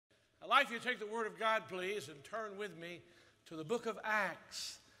like you to take the Word of God, please, and turn with me to the book of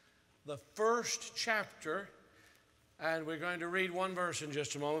Acts, the first chapter. And we're going to read one verse in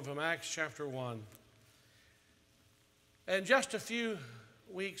just a moment from Acts chapter 1. In just a few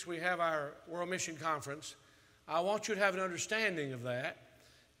weeks, we have our World Mission Conference. I want you to have an understanding of that.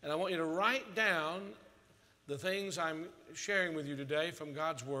 And I want you to write down the things I'm sharing with you today from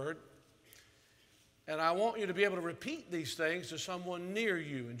God's Word. And I want you to be able to repeat these things to someone near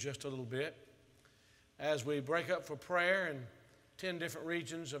you in just a little bit. As we break up for prayer in 10 different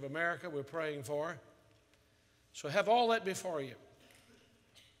regions of America we're praying for. So have all that before you.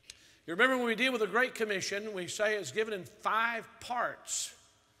 You remember when we deal with the Great Commission, we say it's given in 5 parts.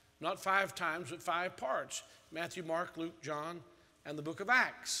 Not 5 times, but 5 parts. Matthew, Mark, Luke, John, and the book of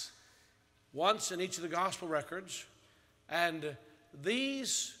Acts. Once in each of the gospel records. And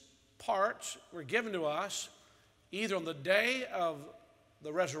these parts were given to us either on the day of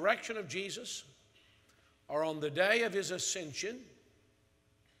the resurrection of Jesus, or on the day of his ascension,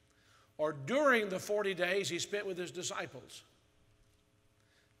 or during the 40 days he spent with his disciples.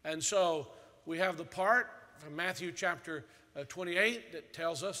 And so we have the part from Matthew chapter 28 that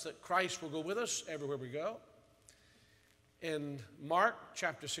tells us that Christ will go with us everywhere we go. In Mark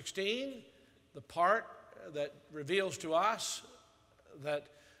chapter 16, the part that reveals to us that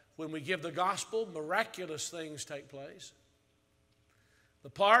when we give the gospel, miraculous things take place. The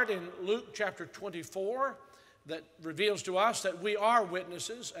part in Luke chapter 24 that reveals to us that we are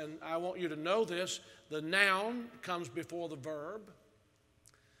witnesses, and I want you to know this, the noun comes before the verb.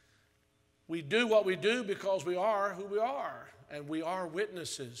 We do what we do because we are who we are, and we are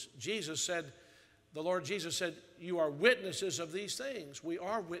witnesses. The Lord Jesus said, you are witnesses of these things. We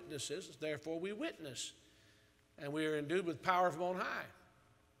are witnesses, therefore we witness, and we are endued with power from on high.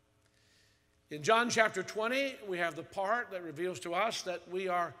 In John chapter 20, we have the part that reveals to us that we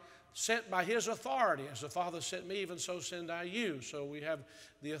are sent by his authority. As the Father sent me, even so send I you. So we have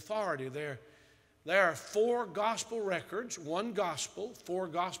the authority there. There are 4 gospel records, 1 gospel, 4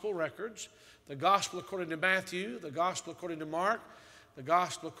 gospel records. The gospel according to Matthew, the gospel according to Mark, the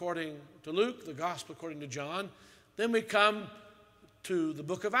gospel according to Luke, the gospel according to John. Then we come to the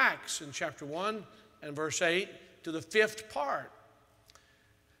book of Acts in chapter 1 and verse 8, to the 5th part.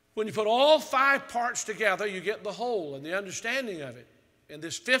 When you put all 5 parts together, you get the whole and the understanding of it. In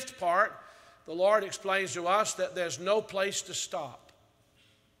this 5th part, the Lord explains to us that there's no place to stop.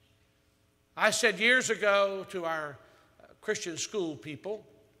 I said years ago to our Christian school people,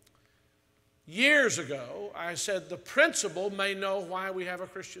 years ago, I said the principal may know why we have a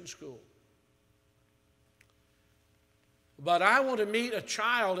Christian school. But I want to meet a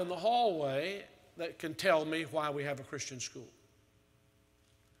child in the hallway that can tell me why we have a Christian school.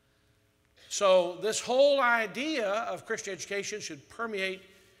 So this whole idea of Christian education should permeate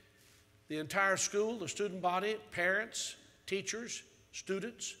the entire school, the student body, parents, teachers,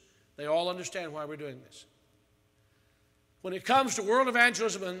 students. They all understand why we're doing this. When it comes to world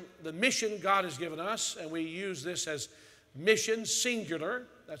evangelism and the mission God has given us, and we use this as mission singular,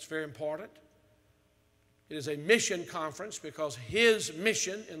 that's very important. It is a mission conference because his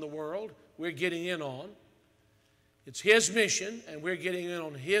mission in the world we're getting in on. It's his mission, and we're getting in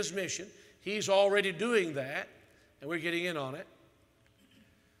on his mission. He's already doing that, and we're getting in on it.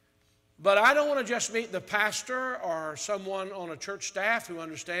 But I don't want to just meet the pastor or someone on a church staff who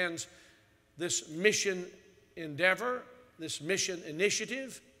understands this mission endeavor, this mission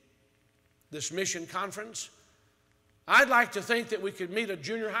initiative, this mission conference. I'd like to think that we could meet a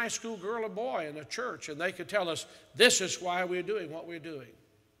junior high school girl or boy in a church, and they could tell us, this is why we're doing what we're doing.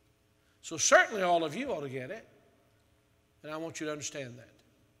 So certainly all of you ought to get it, and I want you to understand that.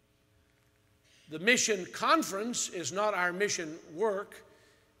 The mission conference is not our mission work.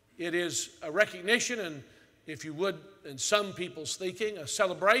 It is a recognition and, if you would, in some people's thinking, a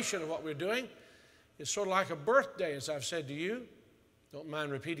celebration of what we're doing. It's sort of like a birthday, as I've said to you. Don't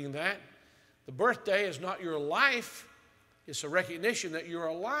mind repeating that. The birthday is not your life. It's a recognition that you're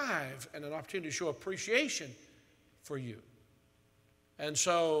alive and an opportunity to show appreciation for you. And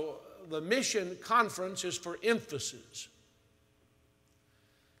so the mission conference is for emphasis.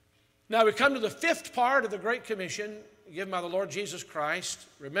 Now we come to the 5th part of the Great Commission given by the Lord Jesus Christ.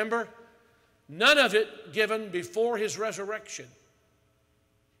 Remember, none of it given before his resurrection.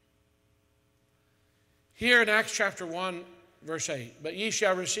 Here in Acts chapter 1, verse 8, but ye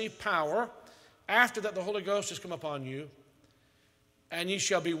shall receive power after that the Holy Ghost has come upon you, and ye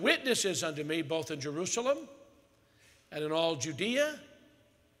shall be witnesses unto me both in Jerusalem and in all Judea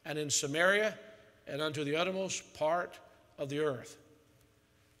and in Samaria and unto the uttermost part of the earth.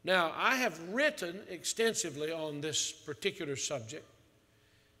 Now, I have written extensively on this particular subject,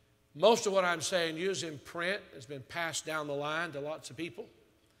 Most of what I'm saying to you is in print. It's been passed down the line to lots of people.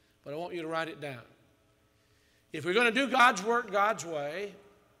 But I want you to write it down. If we're going to do God's work God's way,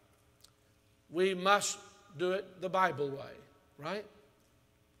 we must do it the Bible way, right?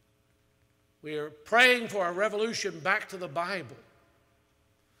 We are praying for a revolution back to the Bible.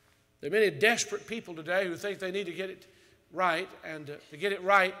 There are many desperate people today who think they need to get it right, and to get it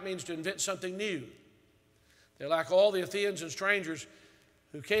right means to invent something new. They're like all the Athenians and strangers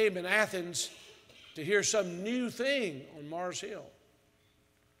who came in Athens to hear some new thing on Mars Hill.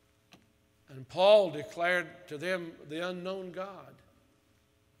 And Paul declared to them the unknown God,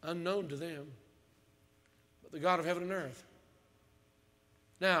 unknown to them, but the God of heaven and earth.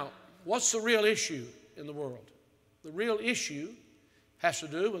 Now, what's the real issue in the world? The real issue has to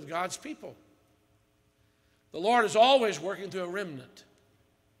do with God's people. The Lord is always working through a remnant.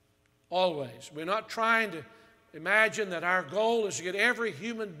 Always. We're not trying to imagine that our goal is to get every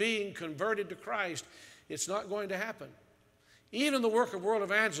human being converted to Christ. It's not going to happen. Even in the work of world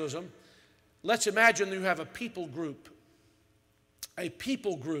evangelism, let's imagine you have a people group. A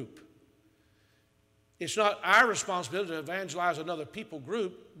people group. It's not our responsibility to evangelize another people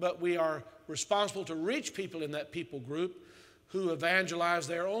group, but we are responsible to reach people in that people group who evangelize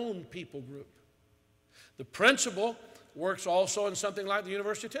their own people group. The principle works also in something like the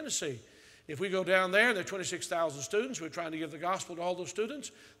University of Tennessee. If we go down there and there are 26,000 students, we're trying to give the gospel to all those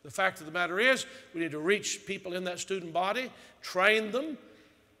students. The fact of the matter is, we need to reach people in that student body, train them.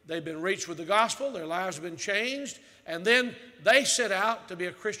 They've been reached with the gospel, their lives have been changed, and then they set out to be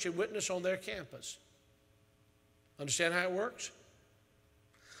a Christian witness on their campus. Understand how it works?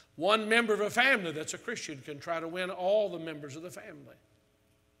 One member of a family that's a Christian can try to win all the members of the family.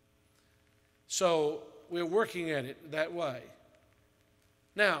 So we're working at it that way.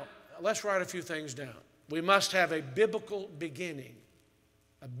 Now, let's write a few things down. We must have a biblical beginning.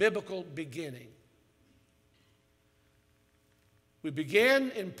 A biblical beginning. We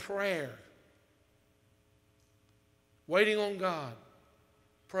begin in prayer, waiting on God,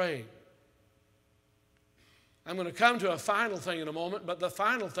 praying. I'm going to come to a final thing in a moment, but the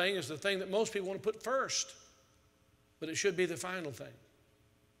final thing is the thing that most people want to put first. But it should be the final thing.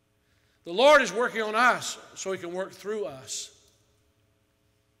 The Lord is working on us so He can work through us.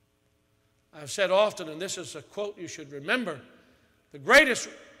 I've said often, and this is a quote you should remember, the greatest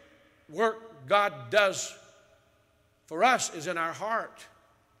work God does for us is in our heart.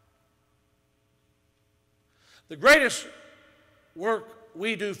 The greatest work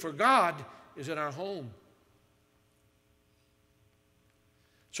we do for God is in our home.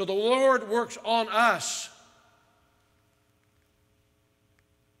 So the Lord works on us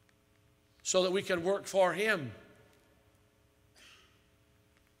so that we can work for Him.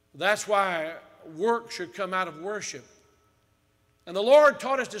 That's why work should come out of worship. And the Lord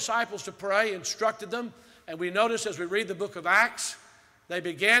taught His disciples to pray, instructed them, and we notice as we read the book of Acts, they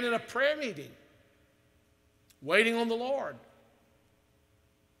began in a prayer meeting, waiting on the Lord.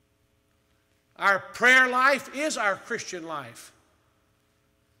 Our prayer life is our Christian life.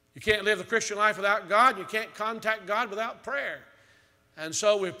 You can't live the Christian life without God. You can't contact God without prayer. And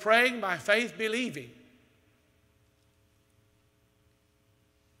so we're praying by faith, believing.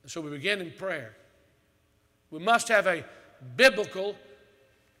 And so we begin in prayer. We must have a biblical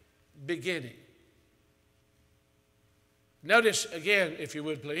beginning. Notice again, if you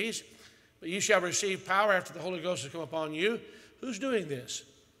would please, but you shall receive power after the Holy Ghost has come upon you. Who's doing this?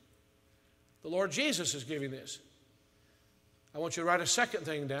 The Lord Jesus is giving this. I want you to write a second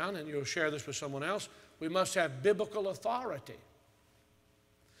thing down, and you'll share this with someone else. We must have biblical authority.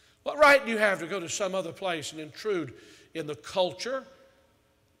 What right do you have to go to some other place and intrude in the culture?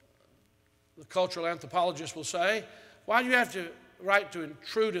 The cultural anthropologists will say, why do you have to right to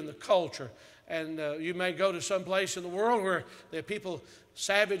intrude in the culture? And you may go to some place in the world where there are people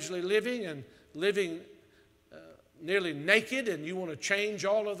savagely living and living nearly naked, and you want to change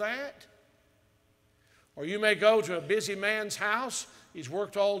all of that. Or you may go to a busy man's house. He's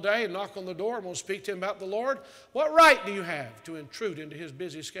worked all day and knock on the door and want to speak to him about the Lord. What right do you have to intrude into his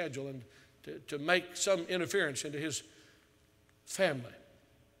busy schedule and to make some interference into his family?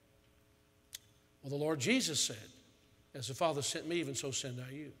 Well, the Lord Jesus said, as the Father sent me, even so send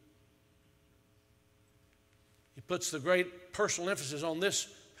I you. He puts the great personal emphasis on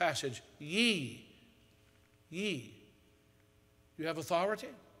this passage. Ye. Ye. You have authority?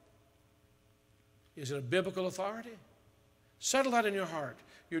 Is it a biblical authority? Settle that in your heart.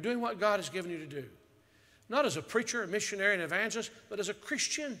 You're doing what God has given you to do. Not as a preacher, a missionary, an evangelist, but as a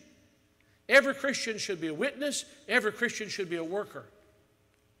Christian. Every Christian should be a witness. Every Christian should be a worker.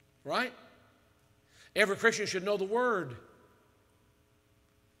 Right? Every Christian should know the Word.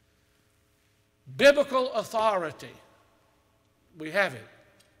 Biblical authority. We have it.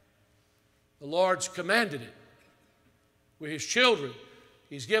 The Lord's commanded it. We're His children.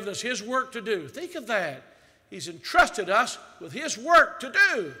 He's given us His work to do. Think of that. He's entrusted us with His work to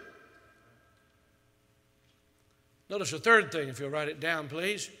do. Notice the third thing, if you'll write it down,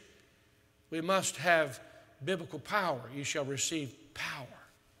 please. We must have biblical power. You shall receive power.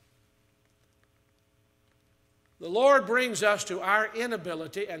 The Lord brings us to our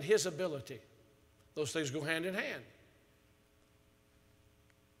inability and His ability. Those things go hand in hand.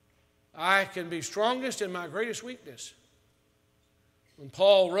 I can be strongest in my greatest weakness. When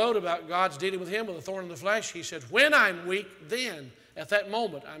Paul wrote about God's dealing with him with a thorn in the flesh, he said, when I'm weak, then, at that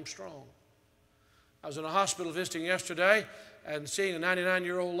moment, I'm strong. I was in a hospital visiting yesterday and seeing a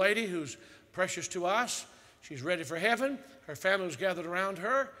 99-year-old lady who's precious to us. She's ready for heaven. Her family was gathered around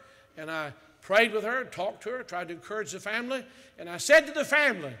her, and I prayed with her, talked to her, tried to encourage the family, and I said to the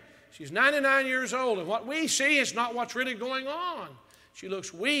family, she's 99 years old, and what we see is not what's really going on. She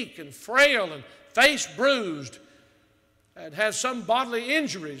looks weak and frail and face bruised and has some bodily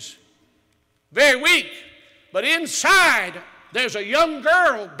injuries. Very weak. But inside, there's a young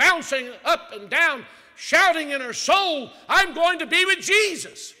girl bouncing up and down, shouting in her soul, I'm going to be with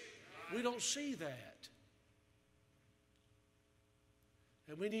Jesus. We don't see that.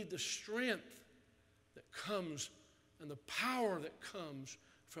 And we need the strength that comes and the power that comes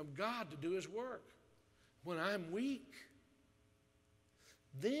from God to do His work. When I'm weak,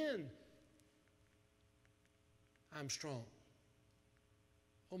 then I'm strong.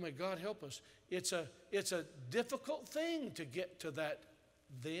 Oh, may God help us. It's a difficult thing to get to that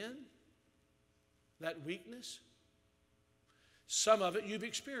then, that weakness. Some of it you've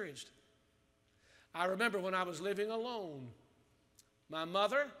experienced. I remember when I was living alone. My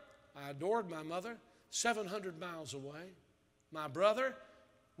mother, I adored my mother, 700 miles away. My brother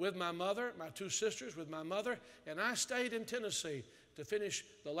with my mother, my two sisters with my mother, and I stayed in Tennessee to finish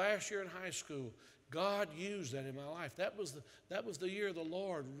the last year in high school. God used that in my life. That was the year the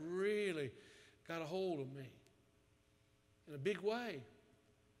Lord really got a hold of me in a big way.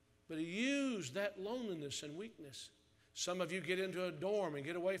 But He used that loneliness and weakness. Some of you get into a dorm and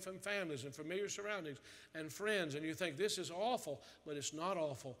get away from families and familiar surroundings and friends, and you think this is awful, but it's not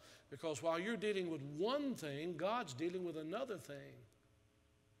awful, because while you're dealing with one thing, God's dealing with another thing.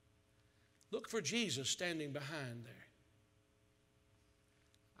 Look for Jesus standing behind there.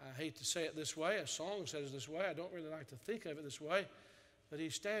 I hate to say it this way. A song says it this way. I don't really like to think of it this way. But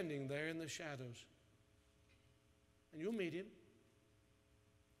He's standing there in the shadows. And you'll meet Him.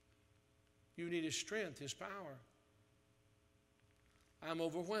 You need His strength, His power. I'm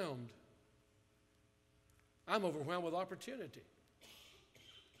overwhelmed. I'm overwhelmed with opportunity.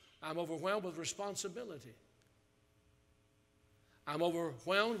 I'm overwhelmed with responsibility. I'm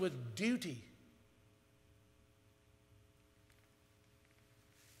overwhelmed with duty.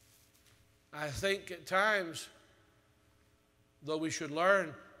 I think at times, though we should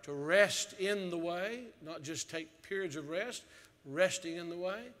learn to rest in the way, not just take periods of rest, resting in the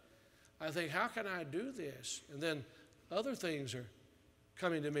way, I think, how can I do this? And then other things are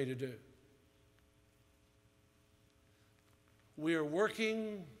coming to me to do. We are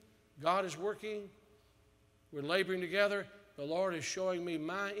working, God is working, we're laboring together. The Lord is showing me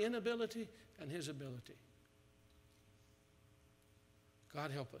my inability and His ability.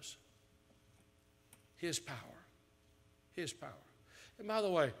 God help us. His power. His power. And by the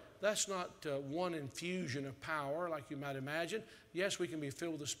way, that's not one infusion of power like you might imagine. Yes, we can be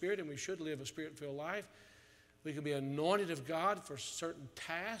filled with the Spirit, and we should live a Spirit-filled life. We can be anointed of God for certain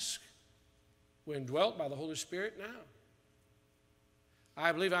tasks. We're indwelt by the Holy Spirit now.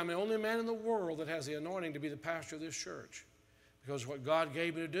 I believe I'm the only man in the world that has the anointing to be the pastor of this church, because what God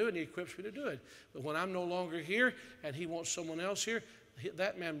gave me to do, and He equips me to do it. But when I'm no longer here and He wants someone else here,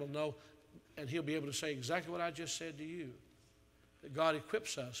 that man will know, and he'll be able to say exactly what I just said to you, that God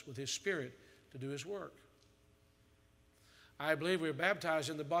equips us with His Spirit to do His work. I believe we're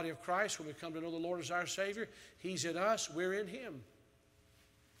baptized in the body of Christ when we come to know the Lord as our Savior. He's in us, we're in Him.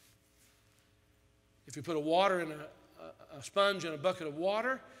 If you put a sponge in a bucket of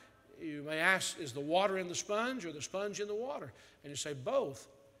water, you may ask, is the water in the sponge or the sponge in the water? And you say, both.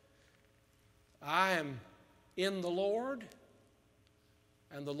 I am in the Lord,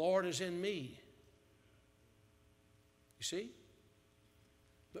 and the Lord is in me. You see?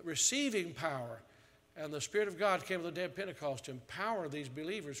 But receiving power, and the Spirit of God came on the day of Pentecost to empower these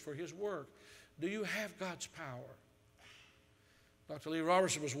believers for His work. Do you have God's power? Dr. Lee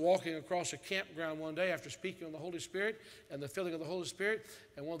Robertson was walking across a campground one day after speaking on the Holy Spirit and the filling of the Holy Spirit,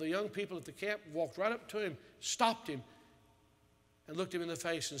 and one of the young people at the camp walked right up to him, stopped him, and looked him in the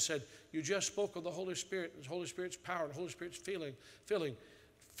face and said, you just spoke of the Holy Spirit, and the Holy Spirit's power, and the Holy Spirit's filling,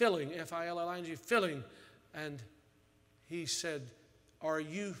 F-I-L-L-I-N-G, filling. And he said, are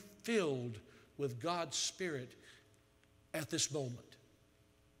you filled with God's Spirit at this moment?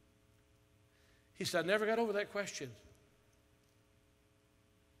 He said, I never got over that question.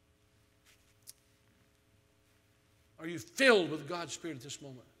 Are you filled with God's Spirit at this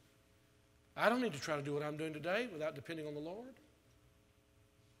moment? I don't need to try to do what I'm doing today without depending on the Lord.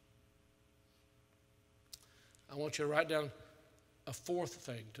 I want you to write down a fourth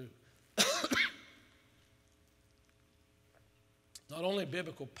thing, too. Not only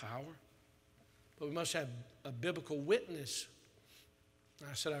biblical power, but we must have a biblical witness.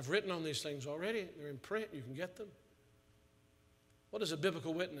 I said, I've written on these things already. They're in print. You can get them. What is a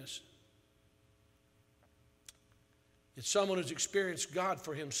biblical witness? It's someone who's experienced God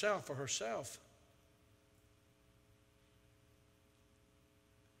for himself or herself.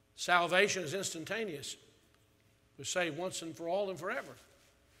 Salvation is instantaneous. We're saved once and for all and forever.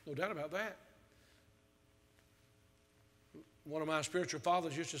 No doubt about that. One of my spiritual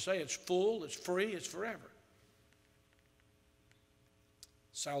fathers used to say, it's full, it's free, it's forever.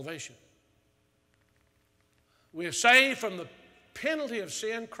 Salvation. We are saved from the penalty of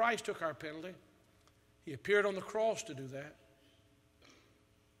sin. Christ took our penalty. He appeared on the cross to do that.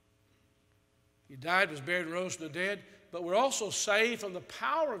 He died, was buried, and rose from the dead. But we're also saved from the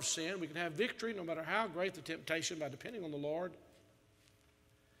power of sin. We can have victory no matter how great the temptation by depending on the Lord.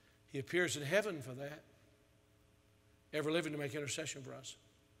 He appears in heaven for that, ever living to make intercession for us.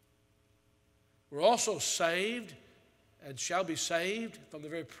 We're also saved and shall be saved from the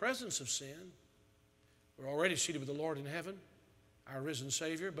very presence of sin. We're already seated with the Lord in heaven, our risen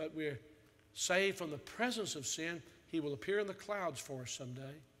Savior, but we're saved from the presence of sin. He will appear in the clouds for us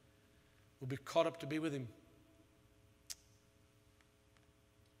someday. We'll be caught up to be with him,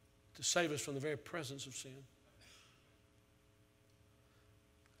 to save us from the very presence of sin.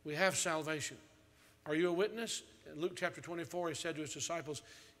 We have salvation. Are you a witness? In Luke chapter 24, he said to his disciples,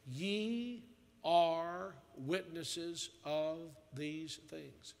 ye are witnesses of these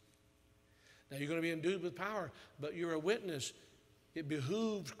things. Now you're going to be endued with power, but you're a witness. It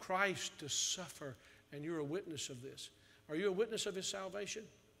behooves Christ to suffer, and you're a witness of this. Are you a witness of his salvation?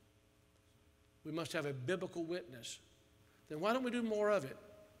 We must have a biblical witness. Then why don't we do more of it?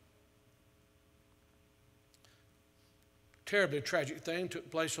 Terribly tragic thing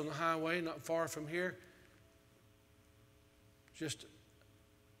took place on the highway not far from here. Just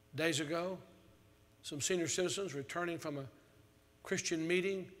days ago, some senior citizens returning from a Christian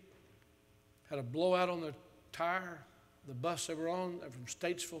meeting had a blowout on the tire. The bus they were on, they were from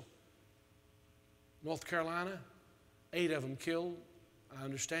Statesville, North Carolina. 8 of them killed, I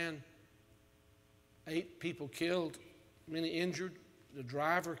understand. 8 people killed, many injured. The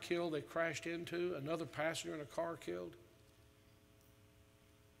driver killed, they crashed into. Another passenger in a car killed.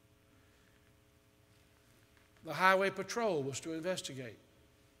 The highway patrol was to investigate.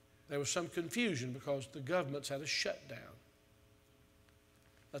 There was some confusion because the government's had a shutdown.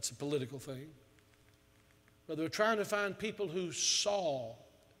 That's a political thing. But they were trying to find people who saw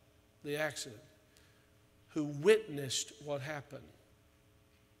the accident, who witnessed what happened.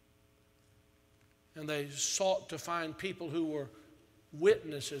 And they sought to find people who were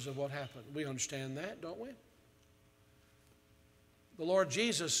witnesses of what happened. We understand that, don't we? The Lord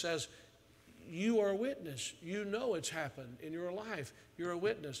Jesus says, you are a witness. You know it's happened in your life. You're a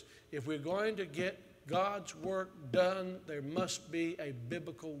witness. If we're going to get God's work done, there must be a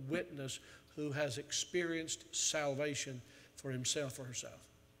biblical witness who has experienced salvation for himself or herself.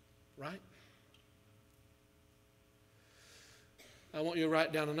 Right? I want you to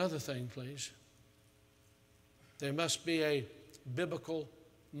write down another thing, please. There must be a biblical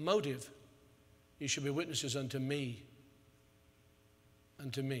motive. You should be witnesses unto me.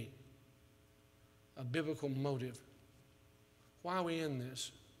 Unto me. A biblical motive. Why are we in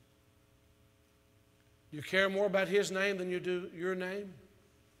this? Do you care more about his name than you do your name?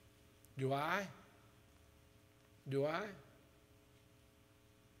 Do I? Do I?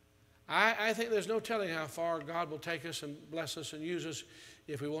 I think there's no telling how far God will take us and bless us and use us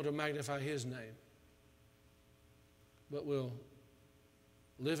if we want to magnify his name. But we'll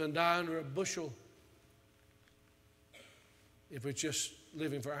live and die under a bushel if we're just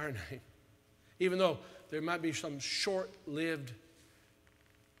living for our name. Even though there might be some short-lived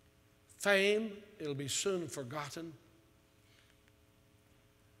fame, it'll be soon forgotten.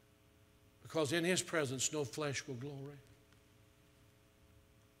 Because in his presence, no flesh will glory.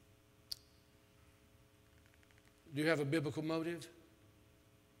 Do you have a biblical motive?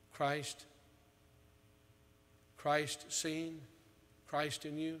 Christ seen, Christ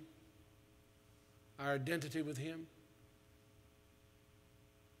in you, our identity with Him.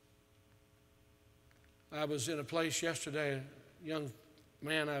 I was in a place yesterday, a young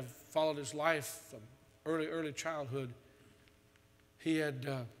man, I've followed his life from early childhood. He had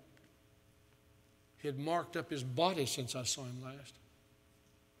marked up his body since I saw him last.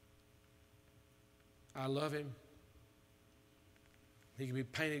 I love him. He could be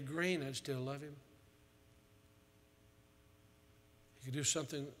painted green, I'd still love him. He could do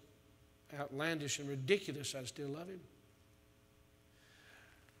something outlandish and ridiculous, I'd still love him.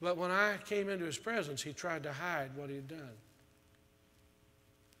 But when I came into his presence, he tried to hide what he had done.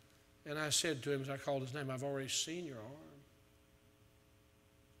 And I said to him as I called his name, I've already seen your arm.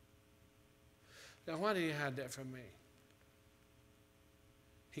 Now, why did he hide that from me?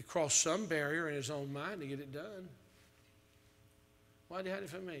 He crossed some barrier in his own mind to get it done. Why did he hide it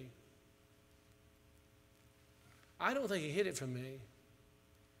from me? I don't think he hid it from me.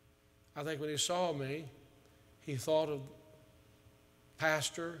 I think when he saw me, he thought of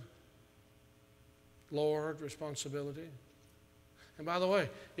pastor, Lord, responsibility. And by the way,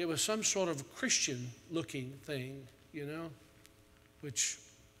 it was some sort of Christian-looking thing, you know, which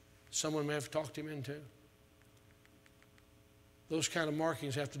someone may have talked him into. Those kind of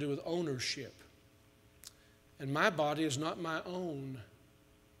markings have to do with ownership. And my body is not my own.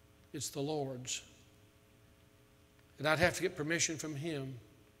 It's the Lord's. And I'd have to get permission from Him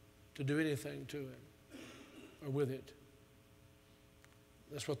to do anything to it or with it.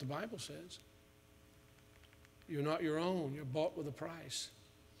 That's what the Bible says. You're not your own. You're bought with a price.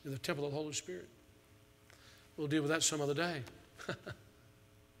 You're the temple of the Holy Spirit. We'll deal with that some other day.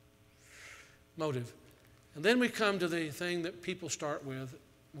 Motive. And then we come to the thing that people start with.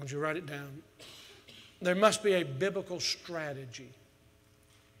 Once you write it down, there must be a biblical strategy.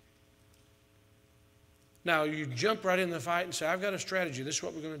 Now, you jump right in the fight and say, I've got a strategy. This is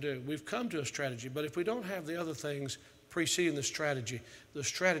what we're going to do. We've come to a strategy. But if we don't have the other things preceding the strategy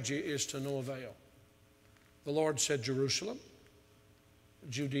is to no avail. The Lord said Jerusalem,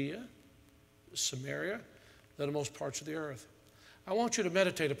 Judea, Samaria, the uttermost parts of the earth. I want you to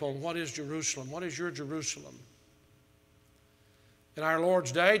meditate upon what is Jerusalem. What is your Jerusalem? In our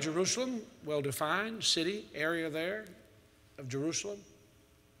Lord's day, Jerusalem, well-defined city, area there of Jerusalem.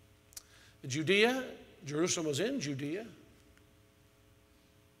 Judea, Jerusalem was in Judea.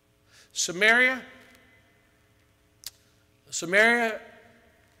 Samaria,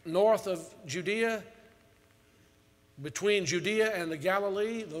 north of Judea, between Judea and the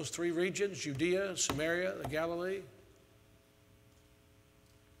Galilee, those three regions, Judea, Samaria, the Galilee.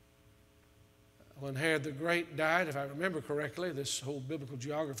 When Herod the Great died, if I remember correctly, this whole biblical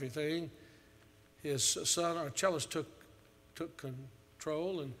geography thing, his son Archelaus took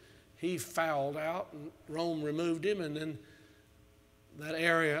control, and he fouled out, and Rome removed him, and then that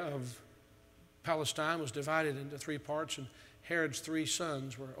area of Palestine was divided into three parts, and Herod's three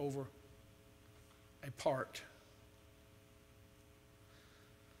sons were over a part.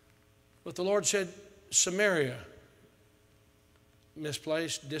 But the Lord said, Samaria,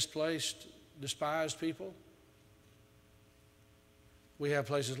 misplaced, displaced, despised people. We have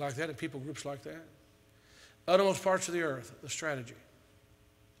places like that and people groups like that. Uttermost parts of the earth, the strategy.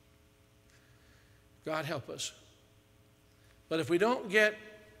 God help us. But if we don't get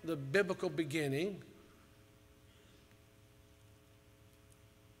the biblical beginning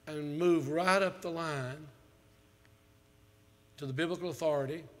and move right up the line to the biblical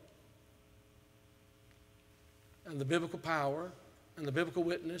authority and the biblical power and the biblical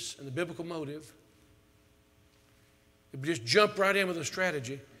witness and the biblical motive, if we just jump right in with a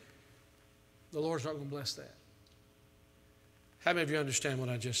strategy, the Lord's not going to bless that. How many of you understand what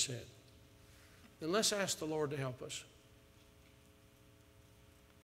I just said? Then let's ask the Lord to help us.